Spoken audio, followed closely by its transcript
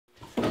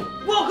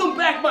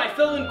back, my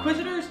fellow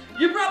Inquisitors.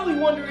 You're probably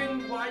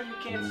wondering why you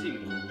can't see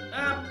me.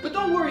 But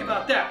don't worry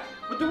about that.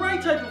 With the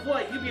right type of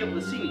light, you'll be able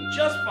to see me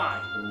just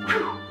fine.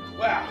 Whew.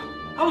 Wow,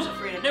 I was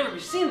afraid I'd never be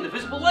seen in the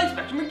visible light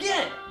spectrum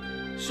again.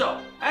 So,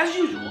 as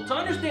usual, to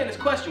understand this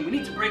question, we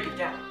need to break it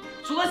down.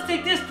 So let's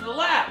take this to the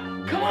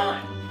lab. Come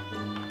on.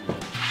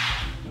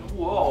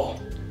 Whoa.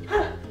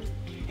 Huh.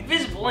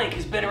 Invisible ink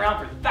has been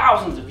around for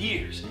thousands of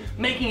years,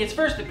 making its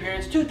first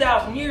appearance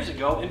 2,000 years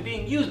ago and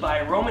being used by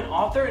a Roman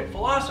author and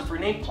philosopher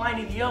named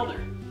Pliny the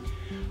Elder.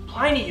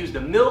 Pliny used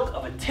the milk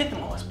of a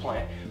tithymolus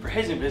plant for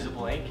his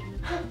invisible ink.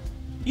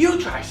 You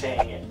try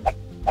saying it.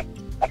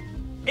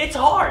 It's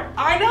hard,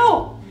 I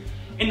know!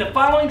 In the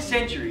following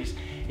centuries,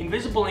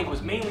 invisible ink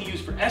was mainly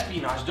used for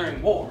espionage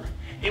during war.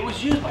 It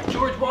was used by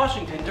George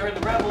Washington during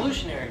the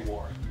Revolutionary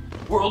War,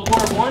 World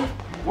War I,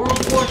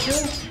 World War II,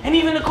 and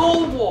even the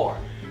Cold War.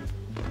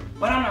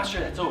 But I'm not sure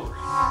that's over.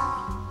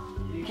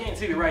 You can't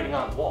see the writing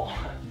on the wall.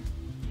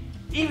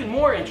 Even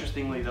more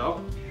interestingly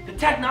though, the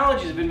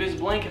technologies of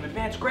invisible ink have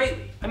advanced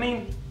greatly. I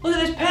mean, look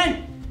at this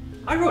pen.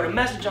 I wrote a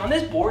message on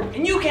this board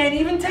and you can't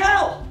even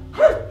tell.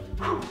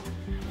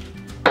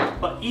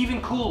 But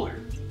even cooler,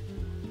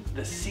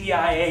 the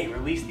CIA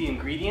released the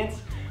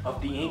ingredients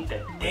of the ink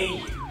that they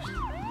used.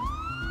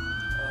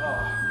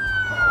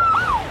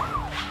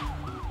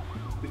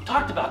 We've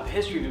talked about the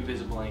history of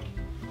invisible ink,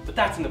 but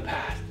that's in the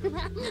past.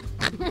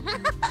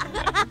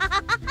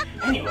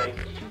 Anyway,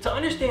 to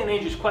understand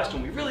Andrew's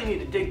question, we really need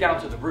to dig down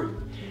to the root,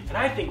 and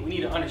I think we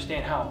need to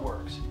understand how it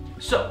works.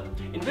 So,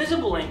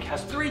 invisible ink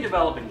has 3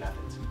 developing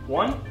methods.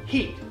 1,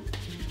 heat.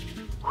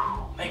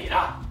 Make it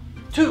hot.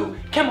 2,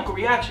 chemical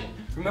reaction.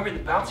 Remember the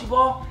bouncy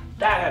ball?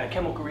 That had a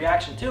chemical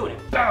reaction too, and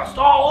it bounced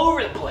all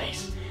over the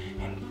place.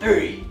 And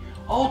 3,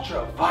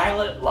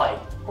 ultraviolet light,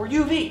 or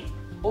UV,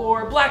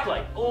 or black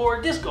light,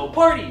 or disco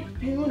party.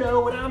 You know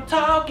what I'm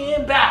talking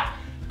about.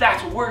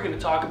 That's what we're going to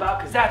talk about,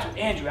 because that's what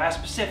Andrew asked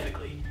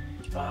specifically.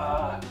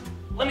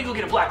 Let me go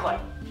get a black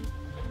light.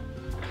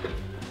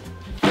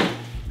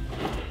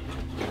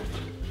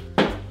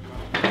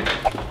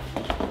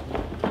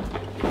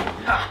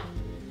 Ha!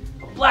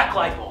 A black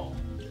light bulb.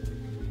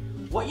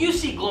 What you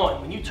see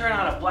glowing when you turn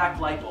on a black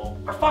light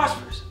bulb are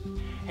phosphors.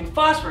 And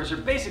phosphors are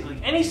basically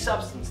any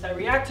substance that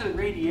reacts to the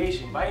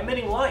radiation by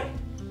emitting light.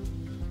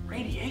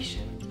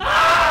 Radiation?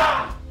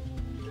 Ah!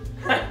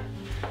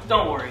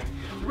 Don't worry,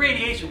 the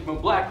radiation from a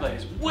black light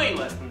is way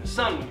less than the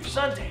sun when you're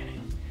suntanning.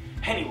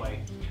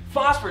 Anyway,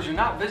 phosphors are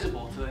not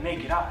visible to the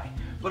naked eye,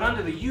 but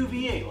under the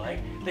UVA light,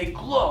 they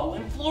glow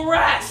and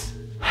fluoresce.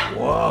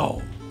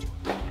 Whoa!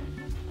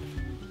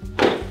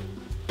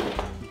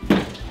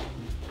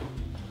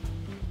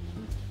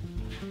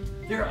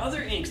 There are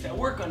other inks that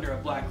work under a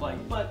black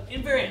light, but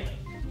invariantly.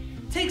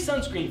 Take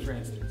sunscreen for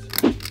instance.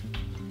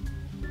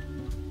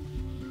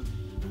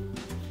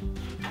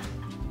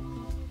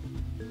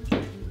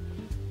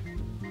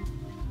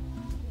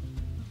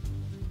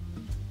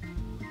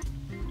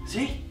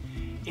 See?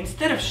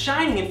 Instead of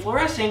shining and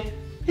fluorescing,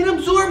 it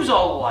absorbs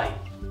all the light.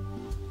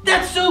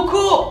 That's so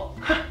cool!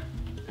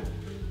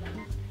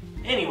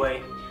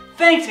 Anyway,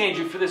 thanks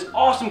Andrew for this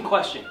awesome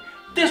question.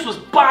 This was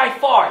by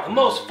far the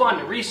most fun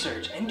to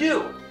research and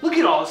do. Look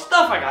at all the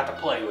stuff I got to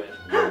play with.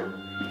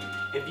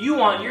 If you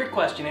want your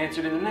question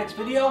answered in the next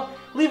video,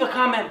 leave a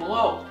comment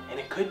below and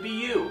it could be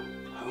you.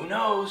 Who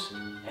knows?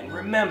 And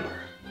remember,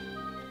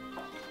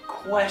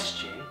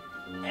 question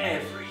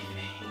everything.